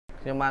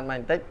ខ្ញុំបាទមិន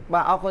តិច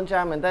បាទអរគុណច្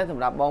រើនមែនទែនស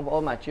ម្រាប់បងប្អូ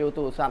នមកជួ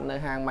ទូរស័ព្ទនៅ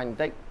ហាងមិន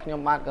តិចខ្ញុំ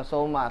បាទក៏សូ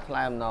មមកថ្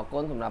លែងអំណរគុ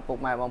ណសម្រាប់ពុក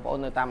ម៉ែបងប្អូន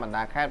នៅតាមបណ្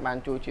ដាខេត្តបាន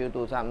ជួ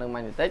ទូរស័ព្ទនៅមិ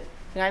នតិច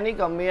ថ្ងៃនេះ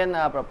ក៏មាន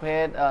ប្រភេ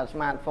ទ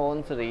smartphone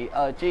series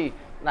LG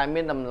ដែល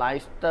មានតម្លៃ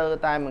ស្ទើរ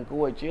តែមិន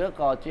គួរឲ្យជឿ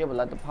ក៏ជាផ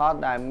លិតផល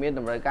ដែលមានត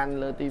ម្រូវការ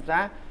លើទីផ្សា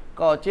រ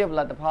ក៏ជាផ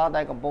លិតផល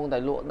ដែលកំពុងតែ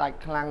លក់ដាច់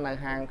ខ្លាំងនៅ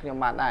ហាងខ្ញុំ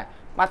បាទដែរ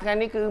បាទថ្ងៃ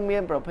នេះគឺមា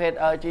នប្រភេទ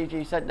LG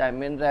G6 ដែល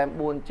មាន RAM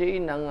 4G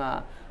និង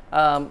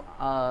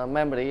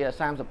memory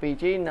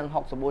 32G និង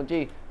 64G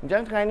អញ្ចឹ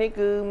ងថ្ងៃនេះ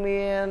គឺ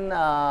មាន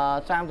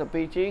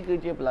 32G គឺ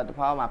ជាផលិតផ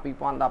លមក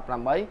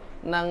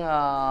2018និង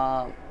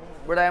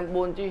RAM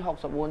 4G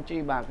 64G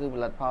បាទគឺផ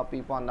លិតផល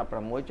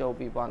2016ចូល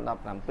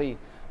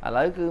2017ឥ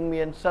ឡូវគឺ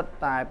មានសិត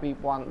តែ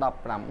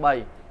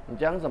2018អ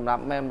ញ្ចឹងសម្រា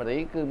ប់ memory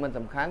គឺមិន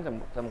សំខាន់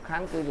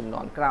គឺចំ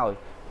នួនក្រោយ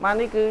បាទ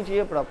នេះគឺជា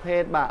ប្រភេ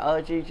ទបាទ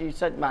LG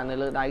G6 បាទនៅ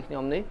លើដៃខ្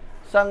ញុំនេះ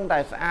សឹងតែ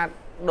ស្អាត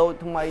ដូច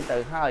ថ្មីទៅ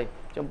ហើយ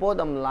ចំពោះ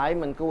តម្លៃ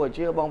មិនគួរឲ្យ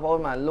ជឿបងប្អូន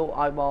មកលក់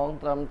ឲ្យបង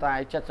ត្រឹមតែ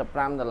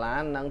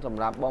$75និងស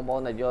ម្រាប់បងប្អូ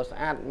នដែលយកស្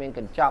អាតមានក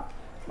ញ្ចប់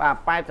បាទ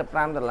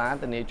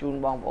$85ធានាជូន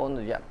បងប្អូន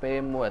រយៈពេល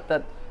1អាទិ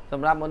ត្យស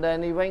ម្រាប់ model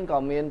នេះវិញក៏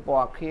មានព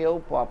ណ៌ខៀវ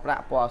ពណ៌ប្រា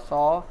ក់ពណ៌ស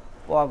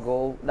ពណ៌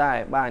gold ដែរ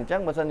បាទអញ្ចឹ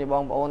ងបើសិនជាប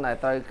ងប្អូនដែល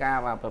ត្រូវការ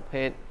បាទប្រ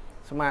ភេទ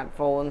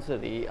smartphone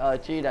series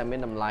LG ដែលមាន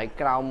តម្លៃ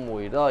ក្រោម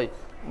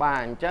100បាទ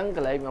អញ្ចឹង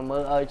ក៏លេខមកមើ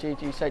ល LG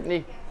G6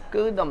 នេះ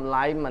គឺតម្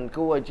លៃមិន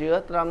គួរឲ្យជឿ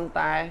ត្រឹម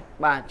តែ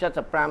បាទ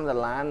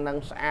$75និង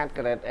ស្អាត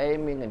grade A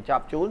មានកញ្ច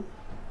ប់ជូន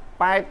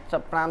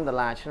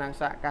$85ឆ្នាំង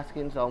សាក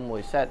Caskin Zoom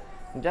 1 set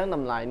អញ្ចឹងត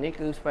ម្លៃនេះ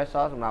គឺ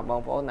special សម្រាប់ប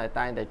ងប្អូនដែល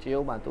តែងតែជាវ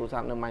បានទូរស័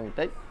ព្ទនៅម៉ាញ់បន្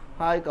តិច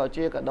ហើយក៏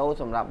ជាកាដូ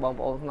សម្រាប់បង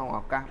ប្អូនក្នុងឱ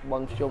កាសបុ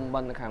ណ្យភ្ជុំបិ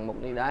ណ្ឌនៅខាងមុខ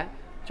នេះដែរ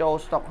ចូល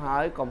stock ហើ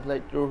យកុំភ្លេច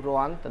រស់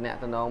រាន់តំ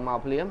ណងមក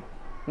ភ្លាម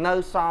នៅ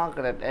សល់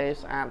grade A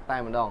ស្អាតតែ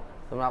ម្ដង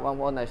សម្រាប់បង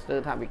ប្អូនដែលស្ទើរ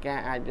ថាវិការ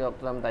អាចយក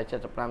ត្រឹមតែ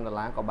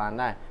$75ក៏បាន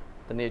ដែរ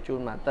ធានាជូន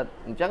មួយអាទិត្យ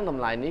អញ្ចឹងត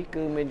ម្លៃនេះ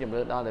គឺមានជម្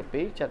រើសដល់តែ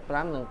2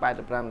 75និង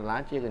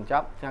$85ជាកញ្ច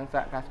ប់ឆ្នាំង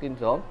សាក Caskin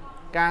Zoom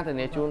ការធា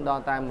នាជូនដ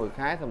ល់តែ1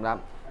ខែសម្រាប់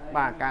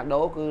បាទការ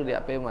ដូរគឺរ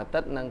យៈពេលមួយអាទិ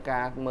ត្យនិង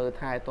ការមើល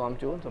ថែទាំ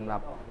ជូនសម្រា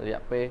ប់រ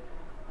យៈពេល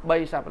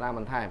3សប្តាហ៍ប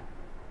ន្ថែម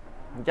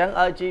អញ្ចឹង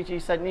LG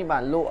G6 នេះបា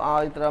ទលក់ឲ្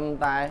យត្រឹម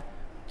តែ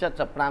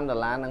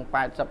$75និង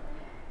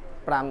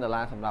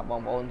$85សម្រាប់ប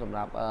ងប្អូនសម្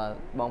រាប់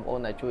បងប្អូន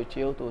ដែលជួយ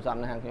ជាវទូរស័ព្ទ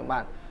នៅហាងខ្ញុំ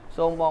បាទ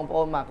សូមបងប្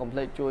អូនមកកុំភ្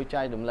លេចជួយ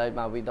ចែករំលែក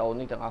មកវីដេអូ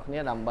នេះទាំងអស់គ្នា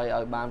ដើម្បី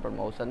ឲ្យបាន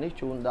promotion នេះ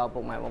ជូនដល់ពុ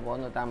កម៉ែបងប្អូន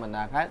នៅតាមបណ្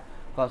ដាខេត្ត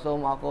ក៏សូម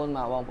អរគុណម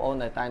កបងប្អូន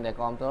ដែលតែងតែ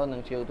គាំទ្រនិ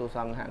ងជាវទូរ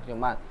ស័ព្ទនៅហាងខ្ញុំ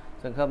បាទ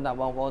សង្ឃឹមថា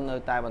បងប្អូននៅ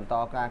តែបន្ត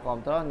ការគាំ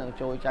ទ្រនិង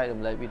ជួយចែក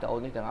រំលែកវីដេអូ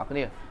នេះទាំងអស់គ្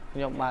នាខ្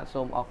ញុំបាទ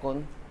សូមអរគុណ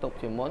ទុក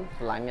ជាមុន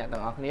ស្រឡាញ់អ្នក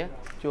ទាំងអស់គ្នា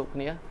ជួបគ្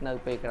នានៅ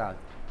ពេលក្រោយ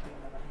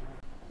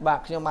បាទ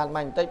ខ្ញុំបាទ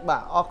មិនបន្តិចបា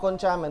ទអរគុណ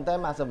ច្រើនមែនតើ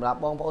បាទសម្រាប់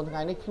បងប្អូនថ្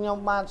ងៃនេះខ្ញុំ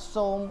បាទ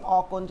សូមអ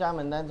រគុណច្រើន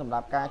មែនតើសម្រា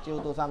ប់ការជួប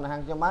ទូរស័ព្ទនៅហា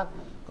ងខ្ញុំបាទ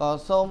ក៏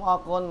សូមអរ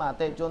គុណបាទអ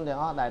តិថិជនទាំង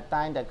អស់ដែល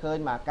តែងតែឃើញ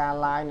បាទការ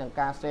like និង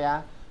ការ share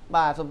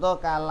បាទសំដៅ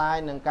ការ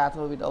like និងការធ្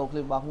វើវីដេអូ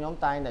clip របស់ខ្ញុំ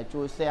តែងតែ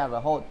ជួយ share រ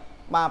ហូត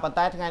បាទប៉ុន្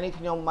តែថ្ងៃនេះ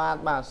ខ្ញុំបា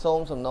ទសូម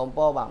សំណូមព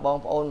របាទបង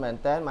ប្អូនមែន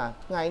តើបាទ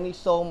ថ្ងៃនេះ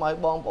សូមឲ្យ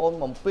បងប្អូន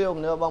បំពេញ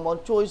បំណើបងប្អូន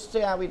ជួយ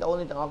share វីដេអូ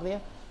នេះទាំងអស់គ្នា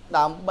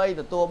ដើម្បី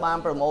ទទួលបាន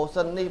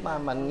promotion នេះបាទ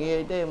មិនងាយ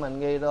ទេមិន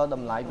ងាយរកត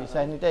ម្លៃពិ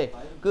សេសនេះទេ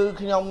គឺ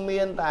ខ្ញុំ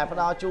មានតែផ្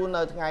ដល់ជូន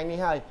នៅថ្ងៃនេះ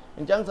ហើយអ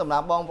ញ្ចឹងសម្រា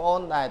ប់បងប្អូន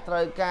ដែលត្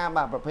រូវការ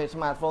បាទប្រភេទ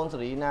smartphone ស៊េ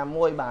រីណា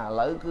មួយបាទឥ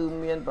ឡូវគឺ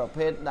មានប្រ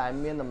ភេទដែល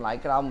មានតម្លៃ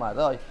ក្រោម100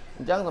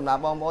អញ្ចឹងសម្រា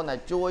ប់បងប្អូនដែល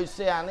ជួយ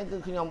share នេះគឺ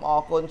ខ្ញុំអ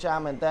រគុណច្រើន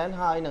មែនតើ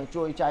ហើយនឹង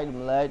ជួយចែក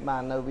រំលែកបា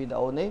ទនៅវីដេ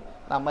អូនេះ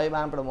ដើម្បី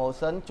បាន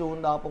promotion ជូន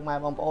ដល់ពុកម៉ែ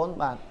បងប្អូន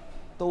បាទ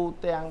ទូ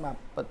ទាំងបាទ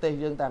ប្រទេស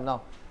យើងតែម្ដង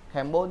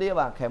Cambodia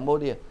បាទ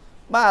Cambodia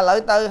បាទឥឡូវ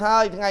ទៅហើ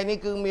យថ្ងៃនេះ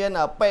គឺមាន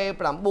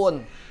P9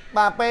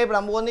 បាទ P9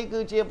 នេះគឺ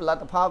ជាផលិត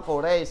ផលកូ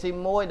រ៉េ SIM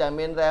មួយដែល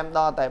មាន RAM ដ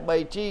ល់តែ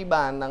 3G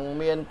បាទនិង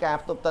មានការ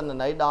ផ្ទុកទិន្ន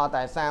ន័យដល់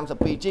តែ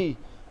 32G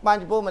បាទ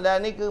ចំពោះ model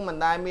នេះគឺមិន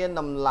ដែលមាន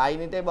តម្លៃ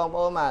នេះទេបងប្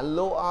អូនបាទល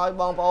ក់ឲ្យ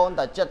បងប្អូន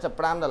តែ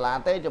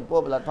$75ទេចំពោះ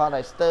ផលិតផល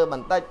ដែលស្ទើរប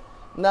ន្តិច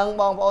និង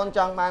បងប្អូនច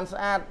ង់បានស្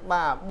អាត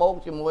បាទបូក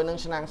ជាមួយនឹង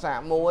ឆ្នាំងសាក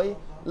មួយ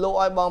លក់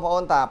ឲ្យបងប្អូ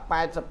នតែ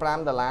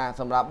$85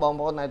សម្រាប់បង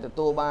ប្អូនដែលទ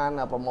ទួលបាន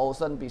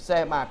promotion ពិសេ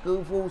សបាទគឺ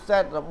full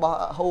set របស់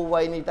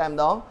Huawei នេះតែម្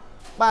ដង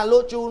បាទល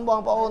ក់ជូនបង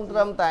ប្អូនត្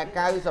រឹមតែ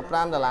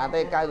$95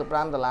ទេ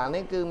$95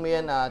នេះគឺមា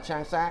នឆ្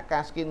នាំងសាក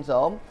Caskin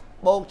Zoom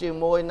បូកជា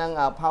មួយនឹង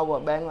power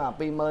bank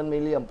 20000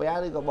 mAh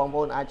ឬក៏បងប្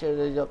អូនអាចជ្រើស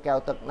រើសយកកែវ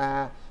ទឹកណា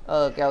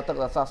កែវទឹក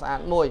ដ៏ស្រស់ស្អា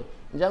តមួយ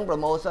អញ្ចឹង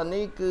promotion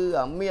នេះគឺ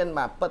មាន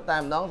បាទពិតតែ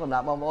ម្ដងសម្រា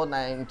ប់បងប្អូន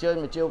ដែលអញ្ជើញ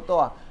មកជួបផ្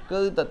ទាល់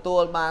គឺទទួ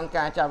លបាន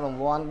ការចាប់រ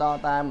ង្វាន់ដល់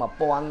តែ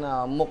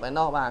1000មុខឯ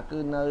ណោះបាទគឺ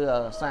នៅ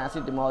សា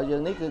City Mall យើ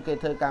ងនេះគឺគេ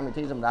ធ្វើកម្មវិ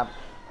ធីសម្រាប់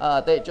អ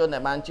តិថិជនដែ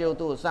លបានជាវ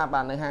ទូរស័ព្ទ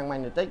បាទនៅហាងម៉ា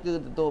ញ់តិចគឺទ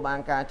ទួលបាន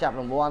ការចាប់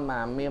រង្វាន់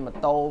បាទមានម៉ូ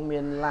តូមា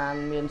នឡាន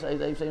មានស្អី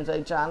ផ្សេងច្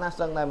រើនណាស់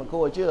សឹងតែមិន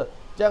គួរឲ្យជឿអ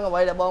ញ្ចឹងអ្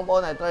វីដែលបងប្អូ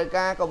នដែលត្រូវ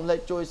ការកុំភ្លេច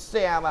ជួយ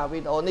share បាទវី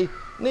ដេអូ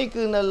នេះ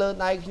គឺនៅលើ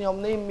ដៃខ្ញុំ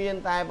នេះមាន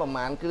តែប្រ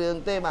ហែលគ្រឿង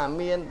ទេបាទ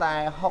មានតែ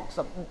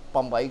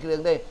68គ្រឿ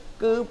ងទេ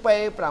គឺ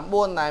P9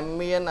 ដែល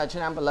មានឆ្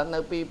នាំផលិតនៅ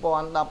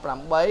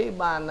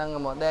2018បាទនិង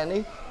model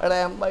នេះ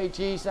RAM 3G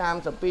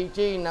 32G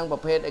និងប្រ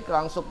ភេទអេក្រ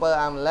ង់ Super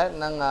AMOLED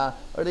និង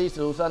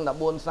resolution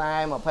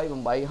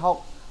 1440x2860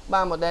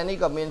 បាទ model នេះ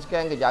ក៏មាន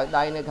scan ក្រយ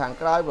ដៃនៅខាង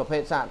ក្រោយប្រភេ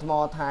ទសាកថ្ម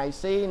Type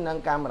C និង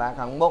កាមេរ៉ា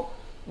ខាងមុខ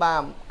បា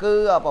ទគឺ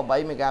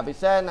8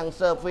 megapixel និង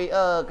selfie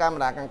កាមេ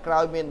រ៉ាខាងក្រោ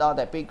យមានដល់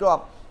តែ2គ្រា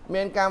ប់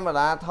មានកាមេ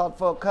រ៉ាថត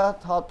focus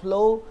ថតភ្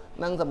លឺ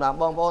និងសម្រាប់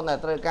បងប្អូនដែល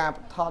ត្រូវការ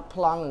ថត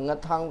ប្លង់ងឹត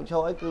ថង់បញ្ចូ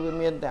លអីគឺវា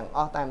មានទាំងអ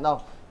ស់តែម្ដង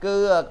គឺ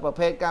ប្រ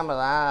ភេទកាមេ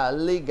រ៉ា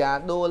Liga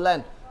Dual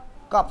Lens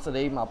កប់សេ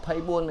រី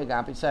24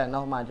 megapixel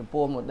នោះមកចំ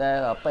ពោះ model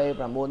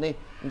P9 នេះ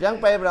អញ្ចឹង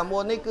P9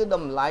 នេះគឺត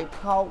ម្លៃ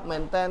ថោកមែ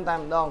នតែ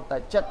ម្ដងតែ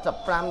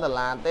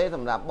$75ទេស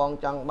ម្រាប់បង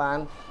ចង់បាន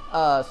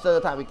ស្ទើរ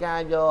ថាវិការ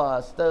យក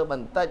ស្ទើរប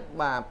ន្តិច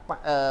បាទ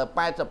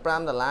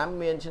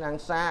$85មានឆ្នាំង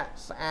សាក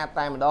ស្អាត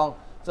តែម្ដង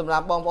សម្រា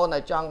ប់បងប្អូនដែ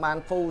លចង់បាន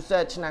full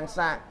set ឆ្នាំង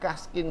សាកកាស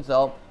skin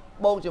soap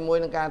បូកជាមួយ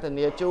នឹងការធា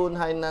នាជូន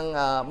ហើយនឹង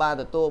បាទ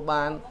ទទួល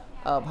បាន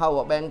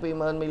power bank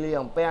 20000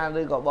 mAh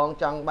ឬក៏បង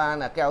ចង់បាន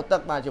កែវទឹ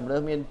កបាទជម្រើ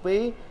សមាន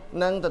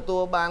2និងទទួ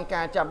លបាន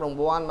ការចាប់រង្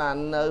វាន់បាទ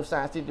នៅផ្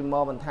សារ City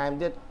Mall បន្ថែម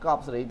ទៀតក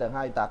ប់សេរីទៅ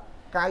ឲ្យតា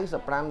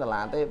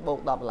$95ទេបូក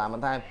$10ប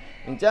ន្ថែម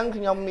អញ្ចឹង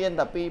ខ្ញុំមាន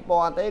តែ2ព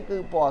ណ៌ទេគឺ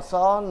ពណ៌ស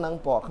និង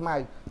ពណ៌ខ្មៅ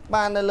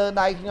បាទនៅលើ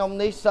ដៃខ្ញុំ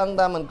នេះសឹង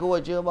តែមិនគួរឲ្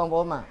យជឿបងប្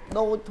អូនបាទ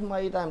ដូចថ្មី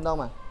តែម្ដង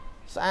បាទ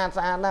ស្អា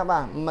តណាស់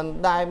បាទមិន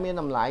ដែលមាន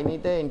តម្លៃនេះ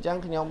ទេអញ្ចឹង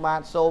ខ្ញុំបា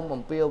ទសូម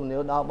អំពាវនា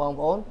វដល់បង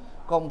ប្អូន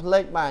កុំភ្លេ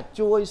ចបាទ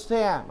ជួយ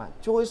share បាទ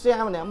ជួយ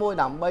share ម្នាក់មួយ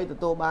ដើម្បីទ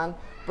ទួលបាន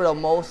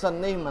promotion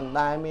នេះមិន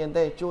ដែលមាន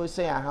ទេជួយ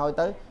share ឲ្យ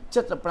ទៅ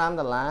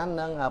$75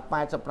និង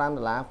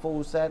$85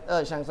 full set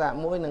ឆាំងសាក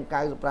មួយនិង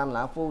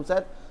$95 full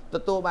set ទ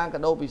ទួលបានកា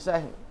ដូពិសេស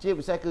ជា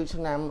ពិសេសគឺ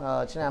ឆ្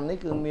នាំនេះ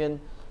គឺមាន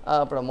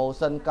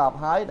promotion កប់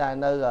ហើយដែល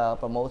នៅ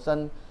promotion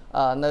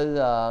នៅ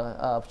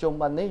ភ្ជុំ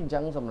បិណ្ឌនេះអញ្ចឹ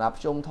ងសម្រាប់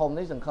ភ្ជុំធំ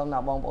នេះសង្ឃឹមថា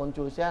បងប្អូន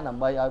ជួយ share ដើ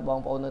ម្បីឲ្យបង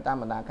ប្អូននៅតាម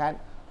បណ្ដាខេត្ត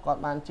គា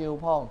ត់បានជឿ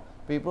ផង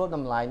ពីព្រោះត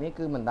ម្លៃនេះ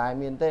គឺមិនដែល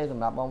មានទេស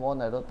ម្រាប់បងប្អូន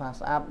ដែលរត់ pass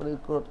up ឬ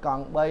គ្រុតក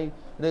ង់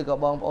3ឬក៏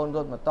បងប្អូនរ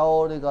ត់ម៉ូតូ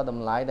ឬក៏ត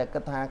ម្លៃដែល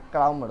គិតថាក្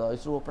រោម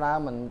100ស្រួលប្រើ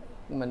មិ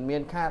នមា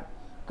នខាត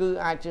គឺ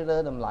អាចជ្រើសរើ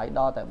សតម្លៃ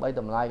ដល់តែ3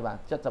តម្លៃបាទ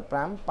$75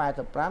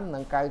 $85និ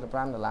ង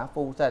$95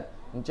 full set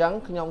អញ្ចឹង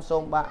ខ្ញុំ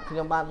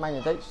បាទម៉ាញ់ប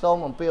ន្តិចសូម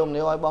អំពាវ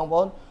នាវឲ្យបងប្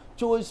អូន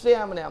ជួយ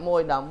share ម្នាក់មួ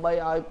យដើម្បី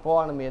ឲ្យព័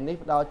ត៌មាននេះ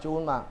ផ្ដល់ជូន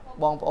បាទ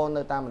បងប្អូន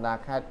នៅតាមបណ្ដា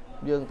ខេត្ត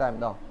យើងតែ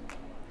ម្ដង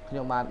ខ្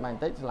ញុំបាទម៉ាញ់ប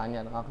ន្តិចឆ្លាញ់អ្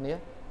នកទាំងអស់គ្នា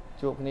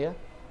ជួបគ្នា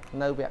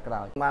នៅវគ្គក្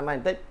រោយបាទម៉ាញ់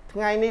បន្តិចថ្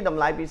ងៃនេះត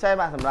ម្លៃពិសេស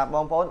បាទសម្រាប់ប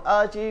ងប្អូន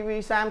LG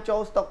V30 ចូ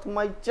ល stock ថ្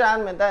មីច្រើន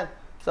មែនតើ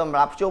សម្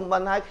រាប់ជុំបិ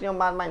ណ្ឌហើយខ្ញុំ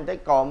បានម៉ាញ់បន្តិច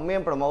ក៏មា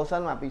ន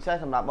promotion មកពិសេស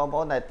សម្រាប់បងប្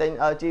អូនដែលទិញ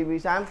LG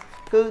V30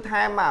 គឺ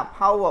ថែម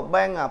power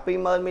bank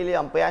 20000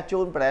 mAh ជូ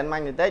ន brand ម៉ា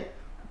ញ់បន្តិច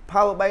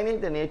power bank នេះ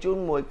ធានាជូន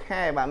1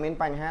ខែបាទមាន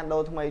បញ្ហាដូ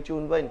រថ្មីជូ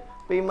នវិញ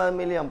20000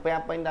 mAh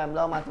ពេញតែម្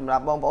ដងមកសម្រា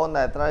ប់បងប្អូន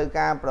ដែលត្រូវ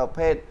ការប្រ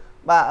ភេទ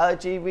បាទ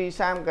LG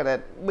V30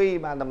 grade B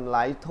បាទតម្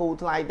លៃធូរ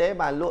ថ្លៃទេ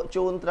បាទលក់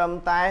ជូនត្រឹម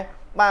តែ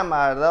បាទ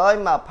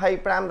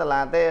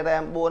$125ទេ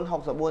RAM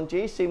 464GB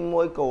SIM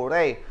 1កូ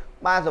រ៉េ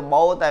បាទសម្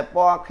បូរតែព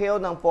ណ៌ខៀវ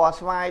និងពណ៌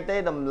ស្វាយទេ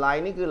តម្លៃ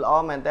នេះគឺល្អ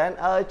មែនតើ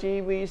LG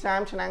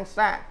V30 ឆ្នាំង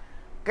សាក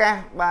កាស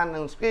បាទនឹ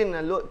ង skin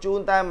លក់ជូន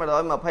តែ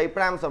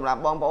125សម្រាប់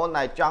បងប្អូន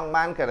ដែលចង់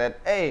បាន grade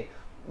A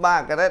បា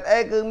ទ grade A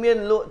គឺមាន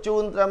លក់ជូ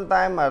នត្រឹម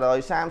តែ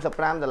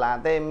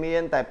$135ទេមា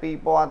នតែ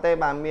2ពណ៌ទេ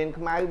បាទមាន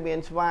ខ្មៅមាន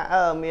ស្វា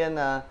មាន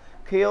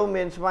ខៀវ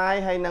មានស្វាយ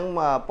ហើយនឹង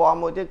ពណ៌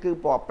មួយទៀតគឺ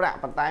ពណ៌ប្រាក់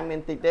ប៉ុន្តែមាន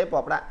តិចទេព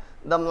ណ៌ប្រាក់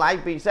តម្លៃ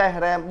ពិសេស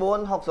RAM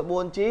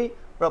 464GB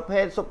ប្រ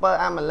ភេទ Super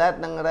AMOLED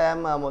និង RAM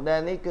model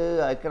នេះគឺ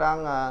អេក្រ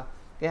ង់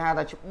គេហៅ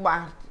ថាច្បា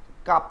ស់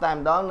កប់តែ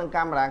ម្ដងនិង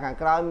កាមេរ៉ាខាង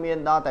ក្រោយមាន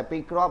ដល់តែ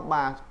2គ្រាប់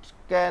បាទ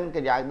scan ក្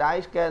រយៅដៃ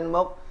scan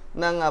មុខ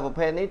និងប្រ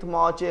ភេទនេះថ្ម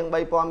ជាង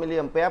3000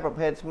 mAh ប្រ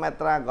ភេទ Smart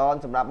Dragon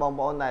សម្រាប់បង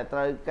ប្អូនដែលត្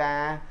រូវកា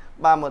រ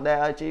បាទ model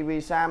LG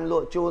V30 ល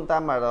ក់ជូនតែ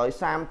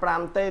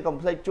135ទេកុំ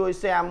ភ្លេចជួយ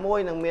share មួយ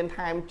និងមាន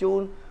ថែមជូ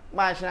ន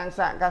បាទឆ្នាំង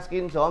សាកកាស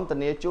skin ស្រោមធា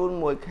នាជូន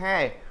1ខែ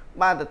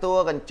បាទទទួល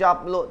កញ្ចប់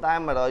លក់តែ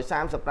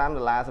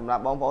$135សម្រា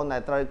ប់បងប្អូនដែ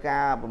លត្រូវកា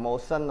រ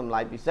promotion តម្លៃ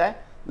ពិសេស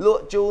ល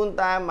ក់ជូន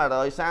តែ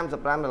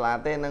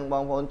$135ទេនិងប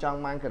ងប្អូនចង់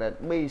បាន grade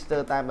B ស្ទើ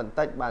រតែបន្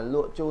តិចបាទល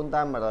ក់ជូន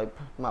តែ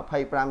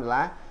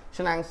$125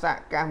ឆ្នាំងសាក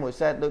កាសមួយ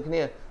set ដូចគ្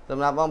នាស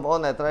ម្រាប់បងប្អូន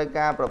ដែលត្រូវ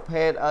ការប្រ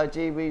ភេទ LG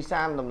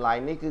V30 តម្លៃ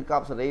នេះគឺក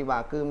ប់សេរីបា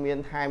ទគឺមាន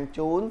ថែម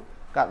ជូន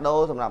កាដូ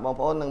សម្រាប់បង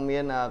ប្អូននឹងមា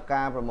ន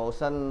ការ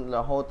promotion រ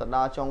ហូតដ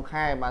ល់ចុង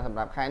ខែបាទសម្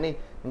រាប់ខែនេះ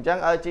អញ្ចឹង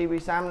LG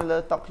V30 នៅលើ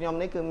stock ខ្ញុំ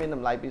នេះគឺមានត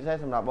ម្លៃពិសេស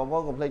សម្រាប់បងប្អូ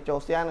នកុំភ្លេចចូល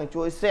share និង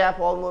ជួយ share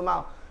ផងមួយមក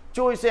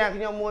ជួយ share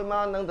ខ្ញុំមួយម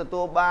កនឹងទ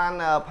ទួលបាន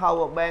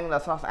power bank ដ៏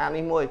ស្រស់ស្អាត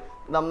នេះមួយ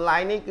តម្លៃ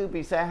នេះគឺ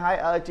ពិសេសហើយ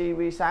LG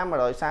V30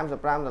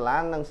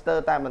 $135និងស្ទើរ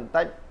តែបន្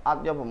តិចអ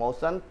ត់យក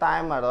promotion តែ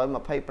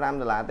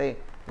$125ទេ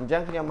អញ្ចឹ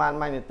ងខ្ញុំបាន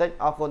ម៉ាញ់បន្តិច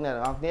អរគុណអ្នក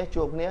ទាំងអស់គ្នា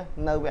ជួបគ្នា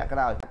នៅវគ្គក្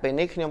រោយពេល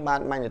នេះខ្ញុំបាន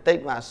ម៉ាញ់បន្តិច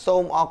បាទសូ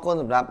មអរគុណ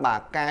សម្រាប់បាទ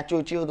ការជួ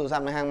យជាវទូរស័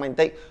ព្ទនៅហាងម៉ាញ់ប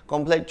ន្តិច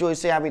កុំភ្លេចជួយ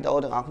share វីដេអូ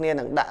ទាំងអស់គ្នា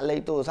និងដាក់លេខ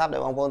ទូរស័ព្ទដែ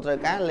លបងប្អូនត្រូវ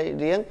ការលេខ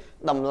រៀង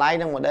តម្លៃ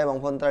និង model បង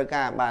ប្អូនត្រូវ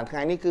ការបាទថ្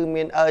ងៃនេះគឺ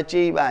មាន LG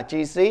បាទ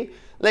GC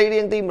លេខរៀ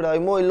ងទី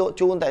101លក់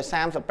ជូនតែ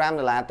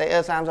$35ទេ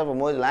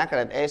$36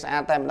 grade A ស្អា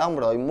តតែម្ដង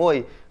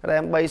101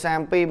 RAM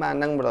 332បាទ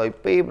និង102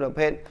ប្រ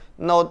ភេទ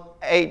Note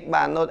 8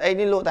បាទ Note 8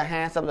នេះលក់តែ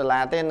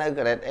$50ទេនៅ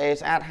grade A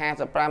ស្អាត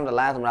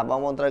$55សម្រាប់បង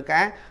ប្អូនត្រូវ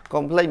ការ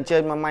កុំភ្លេចអញ្ជើ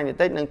ញមកម៉ាញ់បន្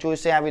តិចនិងជួយ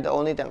share វីដេ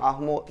អូនេះទាំងអស់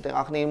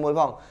គ្នាមួយ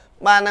ផង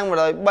បាទនឹង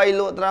103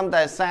លក់ត្រឹម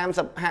តែ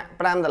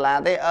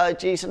$35ទេ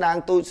LG ស្ដាង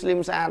ទូច slim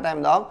ស្អាតតែ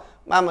ម្ដង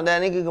បាទ model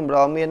នេះគឺកម្រ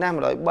មានណា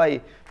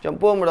103ចំ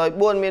ពោះ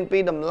104មាន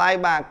2តម្លៃ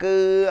បាទគឺ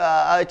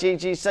LG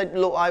G6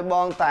 លក់ឲ្យប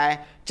ងតែ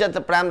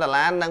 75ដុល្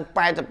លារនិង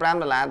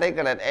85ដុល្លារទេ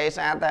grade A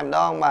ស្អាតតែម្ដ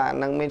ងបាទ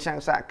នឹងមានសាំង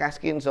សាក់កាស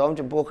ស្គីនសូម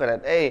ចំពោះ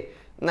grade A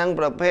និង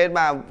ប្រភេទ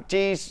បាទ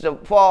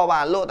G4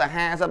 បាទលក់តែ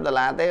50ដុល្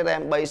លារទេ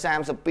RAM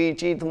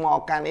 332 G ថ្ម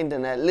កាន់អ៊ីនធឺ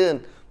ណិតលឿន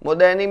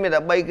model នេះមានតែ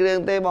3គ្រឿង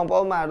ទេបងប្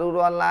អូនបាទរੂ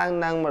រាន់ឡើង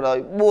នឹង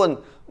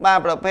104បាទ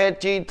ប្រភេទ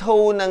G2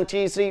 និង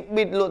G3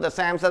 bit លក់តែ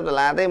30ដុល្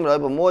លារទេ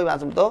106បាទ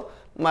សំទោស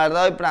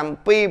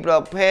107ប្រ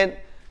ភេទ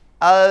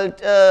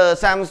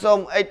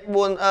Samsung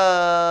X4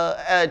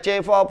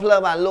 J4 Plus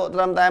បាទលក់ត្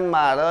រឹមតែ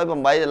108ដុ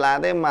ល្លារ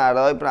ទេ107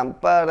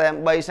 RAM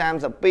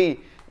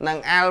 332និង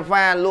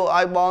Alpha លក់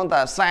ឲ្យបង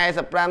តែ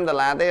45ដុ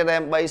ល្លារទេ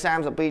RAM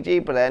 332G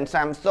brand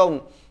Samsung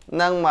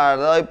និង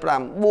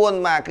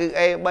109បាទគឺ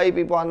A3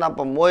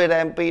 2016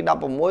 RAM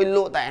 216ល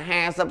ក់តែ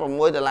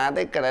56ដុល្លារ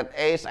ទេ grade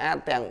A ស្អាត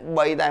ទាំង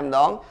3តែម្ដ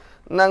ង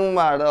និង109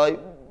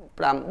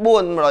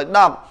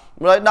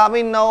 110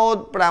នេះ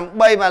Note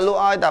 8បាទលក់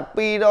ឲ្យតែ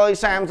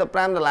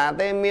235ដុល្លារ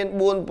ទេមាន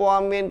4ព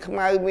ណ៌មានខ្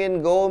មៅមាន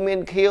Gold មាន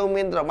ខៀវ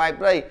មានត្របែក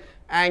ព្រៃ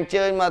អញ្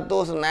ជើញមកទ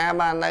ស្សនា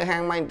បាននៅហា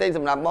ងម៉ាញ់តិចស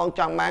ម្រាប់បង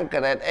ចង់បាន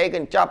grade A ក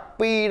ញ្ចប់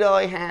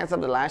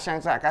250ដុល្លារសាំង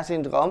សាកាស៊ីន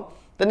ក្រុម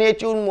ធានា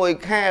ជូន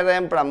1ខែ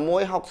RAM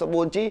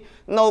 664G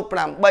Note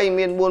 8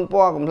មាន4ពណ៌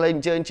កុំភ្លេចអ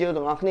ញ្ជើញជឿ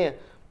ទាំងអស់គ្នា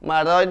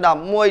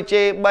111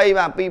 J3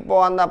 បាទ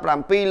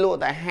2017លក់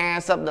តែ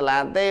50ដុល្លា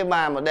រទេ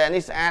បាទ model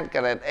នេះស្អាត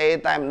grade A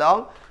តែម្ដង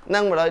និ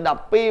ង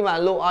112បាទ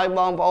លក់ឲ្យប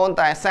ងប្អូន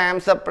តែ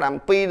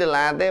37ដុល្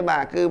លារទេបា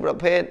ទគឺប្រ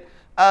ភេទ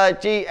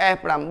GS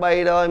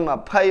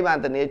 820បាទ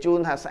ធានាជូន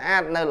ថាស្អា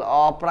តនៅល្អ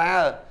ប្រើ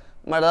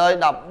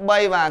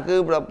113បាទគឺ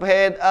ប្រភេ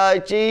ទ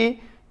G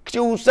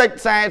Q6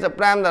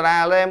 45ដុល្លា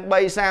រ RAM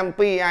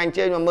 332អាចអញ្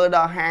ជើញមកមើលដ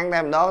ល់ហាងតែ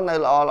ម្ដងនៅ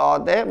ល្អ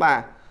ទេបាទ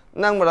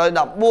និង114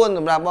ស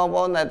ម្រាប់បងប្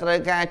អូនដែលត្រូវ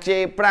ការ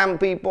J5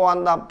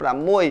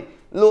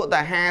 2016លក់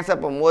តែ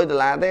56ដុ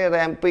ល្លារទេ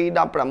RAM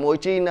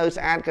 216G នៅ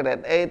ស្អាត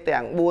grade A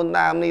ទាំង4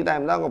ដើមនេះតែ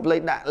ម្ដងកុំភ្លេច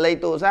ដាក់លេខ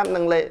ទូរស័ព្ទនិ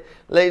ងលេខ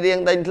រៀង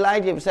ដេញថ្លៃ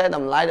ជាពិសេសត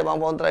ម្លៃដែលបង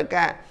ប្អូនត្រូវ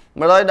ការ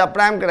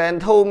115 grade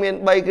 2មាន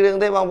3គ្រឿង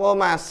ទេបងប្អូន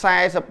មក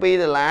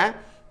42ដុល្លារ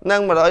និ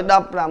ង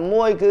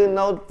116គឺ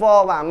Note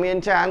 4បាទមាន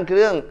ច្រើនគ្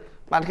រឿង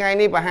បាទថ្ងៃ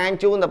នេះបង្ហាញ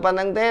ជូនតែប៉ុណ្្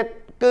នឹងទេ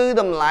គឺ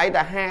តម្លៃ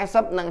តែ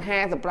50និង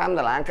55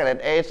ដុល្លារ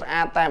grade A ស្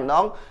អាតតែម្ដ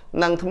ង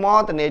និងថ្ម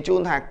ធានាជូ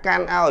នថាកា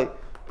ន់ឲ្យ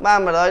បាទ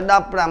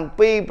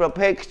117ប្រ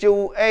ភេទ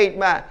Q8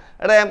 បាទ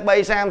RAM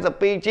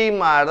 332G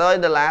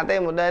 100ដុល្លារទេ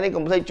model នេះ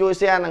កុំភ្លេចជួយ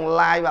share និង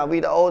like បាទវី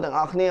ដេអូទាំង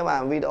អស់គ្នាបា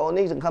ទវីដេអូ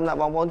នេះសង្ឃឹមថា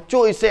បងប្អូន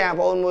ជួយ share បង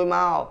ប្អូនមួយម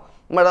ក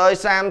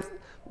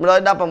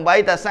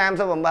118តែ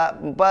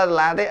37ដុល្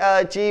លារទេ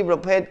G ប្រ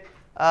ភេទ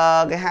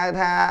គេហៅ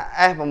ថា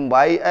S8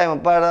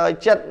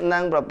 S770 និ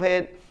ងប្រភេទ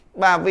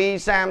បាទ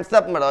V30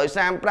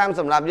 135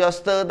សម្រាប់យក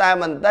ស្ទើរតែ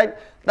បន្តិច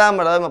តាម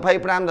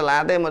125ដុល្លា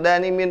រទេ model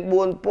នេះមាន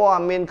4ព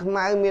ណ៌មានខ្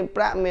មៅមាន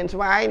ប្រាក់មានស្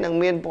វាយនិង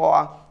មានព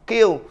ណ៌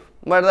ខៀវ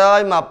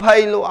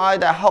120លក់ឲ្យ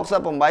តែ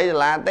68ដុ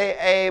ល្លារទេ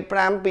A5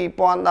 2016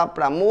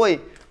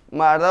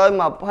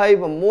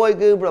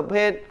 126គឺប្រ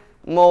ភេទ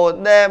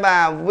model បា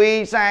ទ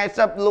V40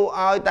 លក់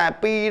ឲ្យតែ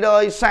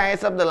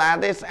240ដុល្លារ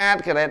ទេស្អាត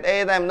grade A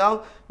តែម្ដង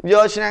យ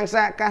កឆ្នាំង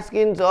សាកកាសស្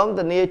គីនសូម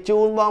ធានាជូ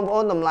នបងប្អូ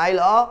នតម្លៃ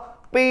ល្អ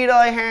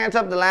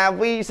250ដុល្លារ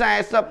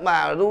V40 បា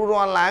ទរੂ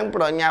រាន់ឡើង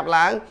ប្រញាប់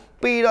ឡើង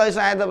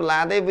240ដុល្លា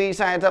រទេ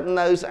V40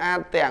 នៅស្អាត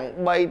ទាំង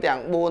3ទាំង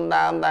4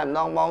ដើមតែម្ដ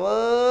ងបង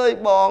អើយ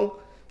បង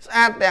ស្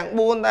អាតទាំង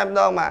4តែម្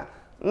ដងបាទ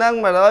និង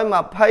122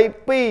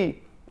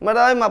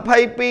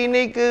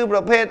នេះគឺប្រ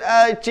ភេទ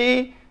LG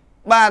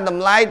បាទត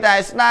ម្លៃតែ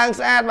ស្ដើង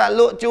ស្អាតបាទ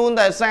លក់ជូន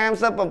តែ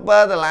37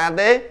ដុល្លារ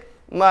ទេ123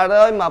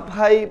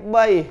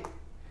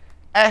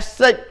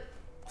 S6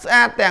 ស្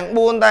អាតទាំង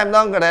4តែម្ដ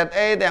ង grade A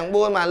ទាំង4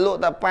មកលក់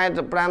តែ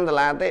85ដុល្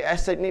លារទេ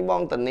S6 នេះប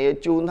ងធានា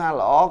ជូនថា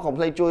ល្អកុំ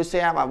ភ្លេចជួយ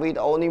share បាទវីដេ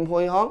អូនេះមួ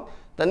យហង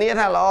ធានា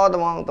ថាល្អ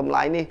តម្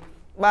លៃនេះ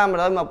បាទ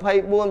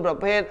124ប្រ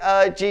ភេទ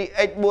LG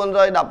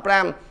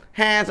X415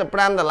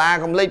 55ដុល្លារ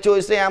កុំភ្លេចជួយ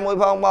share មួយ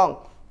ផងបង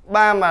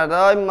បាទ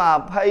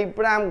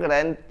125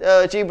 grade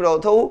G Pro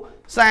 2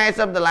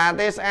 40ដុល្លារ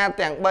ទេស្អាត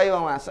ទាំង3ប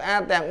ងបាទស្អា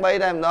តទាំង3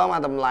តែម្ដងមក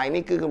តម្លៃ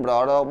នេះគឺកម្រ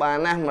រកបាន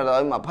ណា125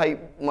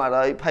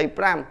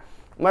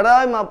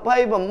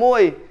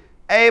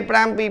 A5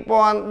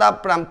 2017ដល់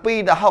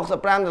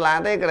65ដុល្លារ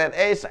ទេ grade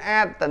A ស្អា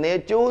តធានា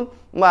ជូន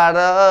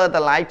ត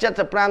ម្លៃ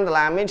75ដុល្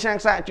លារមានឆ្នាំង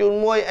សាក់ជូន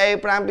មួយ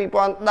A5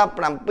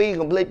 2017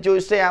កុំភ្លេចជួយ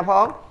share ផ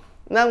ង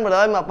និង127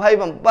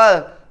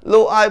ល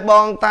ក់ឲ្យប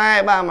ងតែ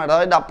បាទ115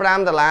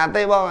ដុល្លារ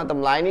ទេបងត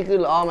ម្លៃនេះគឺ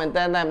ល្អមែន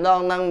តើតែម្ដង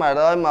និង129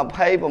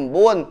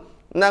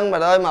និង128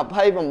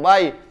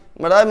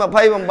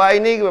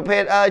នេះគឺប្រភេ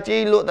ទ LG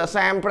លក់តែ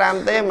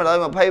35ទេ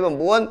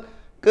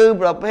129គឺ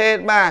ប្រភេទ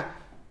បាទ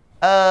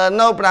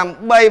Note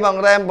 8បង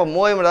RAM 6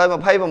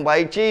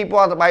 128G ព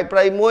ណ៌តបែកព្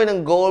រៃមួយនិង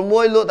Gold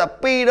មួយលក់តែ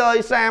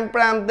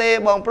235ទេ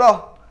បងប្រុស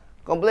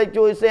កុំភ្លេច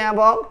ជួយ share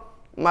ផង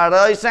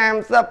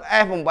130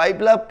 F8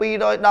 Plus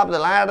 210ដុ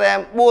ល្លារ RAM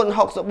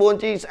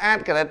 464G ស្អាត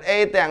grade A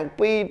ទាំង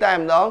2តែ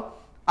ម្ដង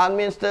អត់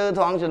មានស្ទើរ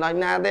ត្រង់ចំណុច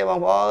ណាទេបង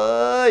ប្អូន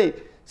អើយ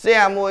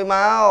share មួយម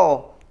ក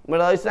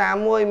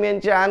131មាន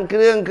ច្រើនគ្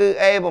រឿងគឺ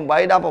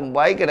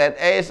A818 grade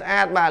A ស្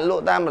អាតបាទល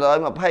ក់តែ120ដុ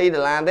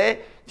ល្លារទេ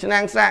ឆ្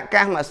នាំងសាក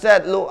កាសមួយសេត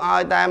លក់ឲ្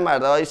យតែ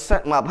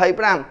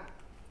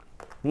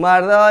125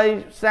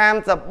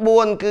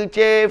 134 គឺ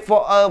ជេ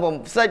for បំ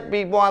សិច2018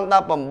 $87 ដុ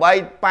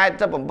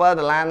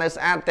ល្លារនៅ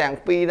ស្អាតទាំង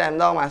ពីរតែម្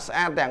ដងមកស្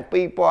អាតទាំងពី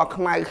រពណ៌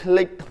ខ្មៅค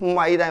ลิกថ្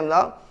មីតែម្ដ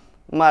ង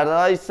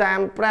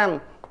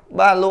135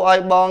បាទលក់ឲ្យ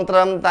បងត្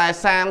រឹមតែ50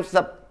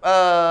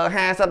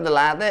 ដុល្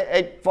លារទេ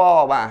X4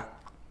 បាទ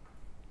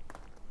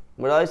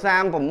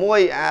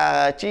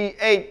136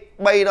 GH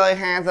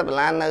 350 ដុល្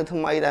លារនៅថ្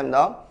មីតែម្ដ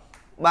ង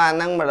បាទ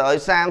នឹង137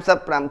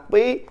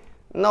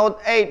 Note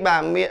 8បា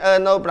ទមាន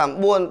Note 9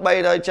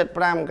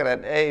 375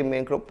 grade A មា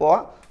នគ្រប់ពណ៌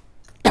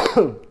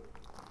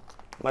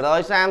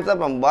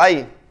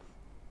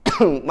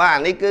138បាទ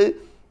នេះគឺ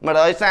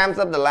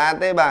130 ដុល្លារ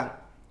ទេបាទ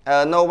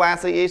Nova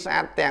CE ស្អា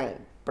តទាំង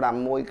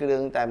6គ្រឿ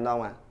ងតែម្ដង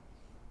បាទ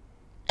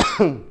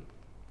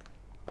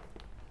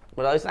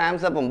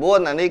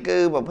139អានេះគឺ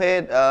ប្រភេទ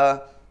530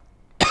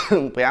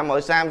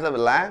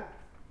 ដុល្លារ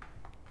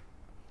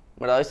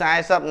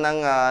140និង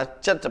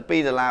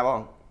72 ដុល្លារប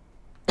ង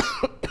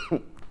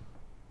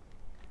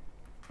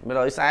142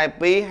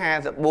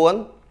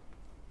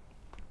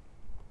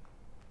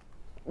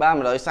 54បាទ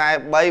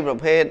143ប្រ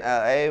ភេទ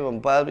A7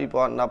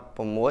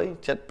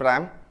 2016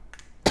 75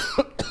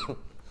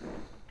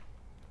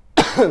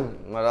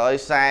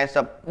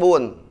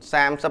 144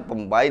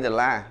 38 ដុល្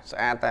លារស្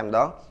អាតតែម្ដ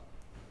ង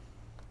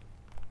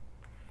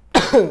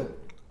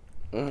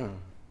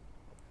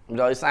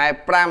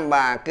145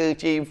បាទគឺ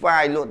G5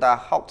 លក់តែ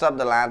60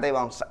 ដុល្លារទេប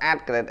ងស្អាត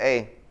grade A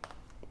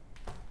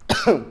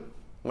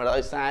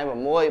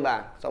 146បា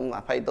ទសុំអ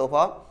ភ័យទោសផ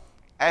ង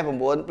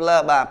F9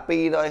 Plus បាទ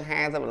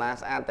250 ដុល្លារ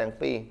ស្អាតទាំង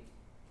ពីរ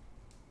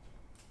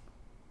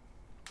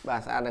បា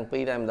ទស្អាតទាំងពី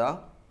រតែម្ដង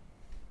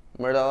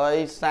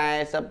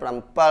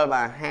147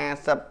បាទ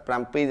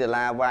57 ដុល្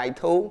លារ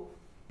Y2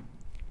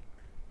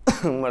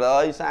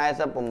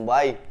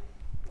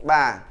 148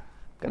បាទ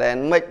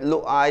Grand Mix ល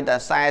ក់ឲ្យតែ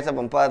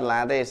47 ដុល្លា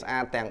រទេស្អា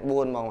តទាំង4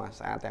បងបាទ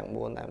ស្អាតទាំង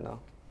4តែម្ដង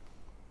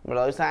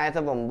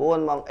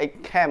149បង X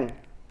Cam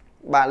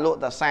បាទលក់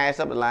តែ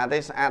40 ដុល្លារទេ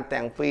ស្អាត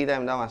ទាំងពីរតែ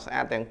ម្ដងស្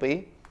អាតទាំងពីរ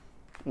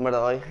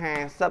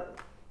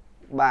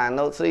150បាទ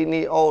Note 3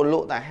 Neo ល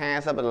ក់តែ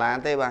50 ដុល្លារ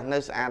ទេបាទនៅ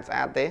ស្អាត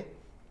ទេ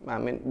បាទ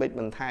មានប៊ិច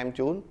បន្ថែម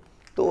ជូន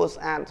តួ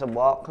ស្អាតសប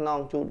កខ្នង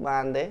ជូតបា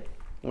នទេ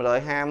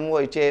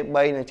151 J3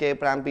 និង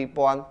J5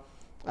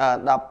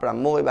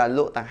 2016បាទល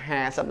ក់តែ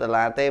50 ដុល្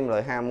លារទេ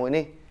151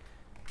នេះ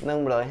នឹង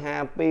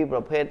152ប្រ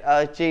ភេទ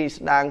LG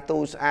ស្ដាងទូ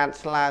ស្អាត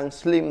ស្ឡើង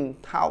slim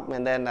ថោកមែ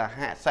នតែ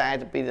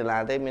42 ដុល្លា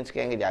រទេមានស្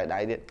កេនកាយ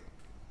ដៃទៀត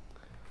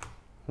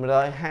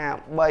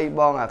153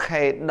បងអា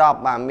K10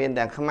 បាទមាន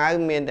ទាំងខ្មៅ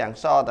មានទាំង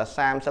សតែ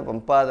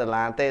37 ដុល្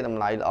លារទេត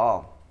ម្លៃល្អ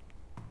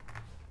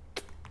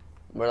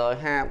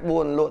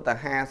154លក់តែ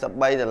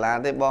53 ដុល្លារ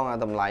ទេបងអា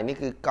តម្លៃនេះ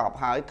គឺកប់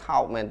ហើយថោ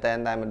កមែនតែ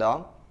ម្ដង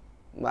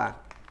បាទ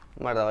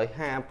155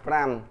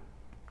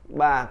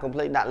បាទ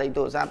complete ដាក់លេខ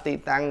ទូរស័ព្ទទី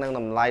តាំងនិងត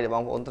ម្លៃដែលប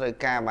ងប្អូនត្រូវ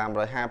ការបាទ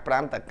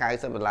155តែ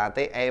90 ដុល្លារ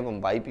ទេ A8 2016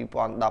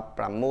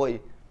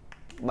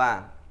បាទ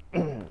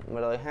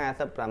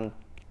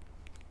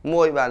155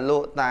មួយបាទល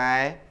ក់តែ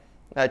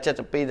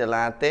72 ដុល្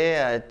លារទេ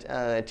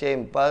J7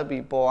 2000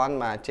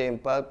បាទ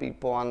J7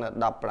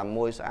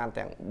 2016ស្អាត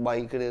ទាំង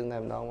3គ្រឿងតែ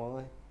ម្ដងបង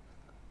អើយ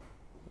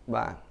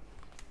បាទ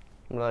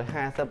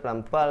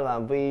157បាទ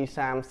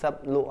V30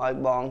 លក់ឲ្យ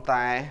បង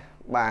តែ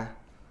បាទ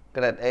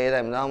grade A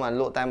តែម្ដងបាទ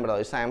លក់តែ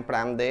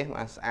135ទេ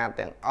បាទស្អាត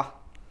ទាំងអស់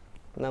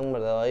នឹង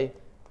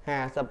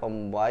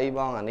158ប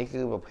ងអានេះ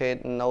គឺប្រភេទ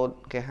Note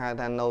គេហៅ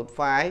ថា Note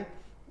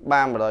 5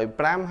បាទ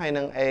105ហើយ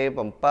នឹង A7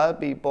 2017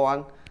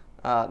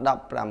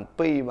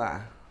បាទ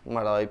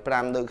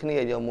105ដូចគ្នា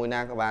យកមួយ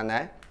ណាក៏បាន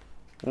ដែរ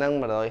នឹង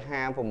159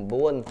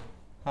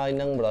ហើយ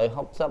នឹង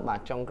160បាទ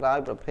ចុងក្រោយ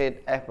ប្រភេទ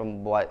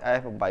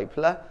F8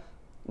 Plus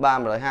បាទ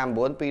159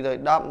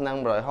 210និង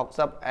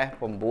160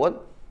 F9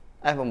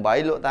 F8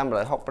 លក់តាម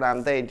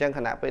165ទេអញ្ចឹងខ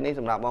ណៈពេលនេះ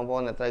សម្រាប់បងប្អូ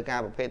នដែលត្រូវការ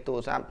ប្រភេទទូរ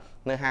ស័ព្ទ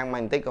នៅហាង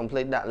Magnetic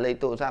Complete ដាក់លេខ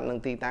ទូរស័ព្ទនិង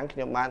ទីតាំងខ្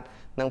ញុំបាន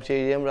នឹងព្យា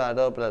យាមរ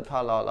កផលិតផ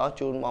លល្អៗ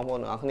ជូនបងប្អូន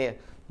ទាំងអស់គ្នា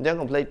អញ្ចឹង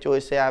Complete ជួយ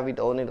share វីដេ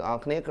អូនេះទាំងអ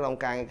ស់គ្នាក្រុម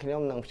ការងារខ្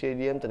ញុំនឹងព្យា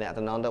យាមតំ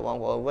ណទៅបង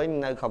ប្អូនវិញ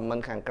នៅ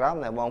comment ខាងក្រោម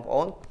ដែលបងប្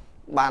អូន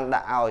បាន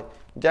ដាក់ឲ្យ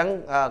អញ្ចឹង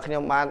ខ្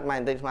ញុំបាន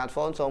Magnetic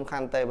Smartphone សូមខ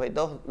ន្តីអភ័យ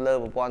ទោសលើ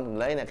ប្រព័ន្ធសំ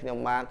ឡេងដែលខ្ញុំ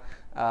បាន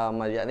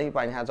មួយរយៈនេះប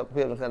ញ្ហាសុខ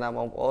ភាពនឹងថាប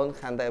ងប្អូន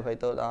ខន្តីអភ័យ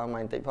ទោសដល់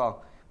Magnetic ផង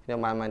ខ្ញុំ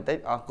បាន Magnetic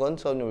អរគុណ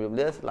សូមជម្រាប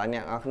លាស្រឡាញ់អ្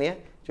នកនរគ្នា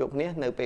ជួបគ្នានៅពេល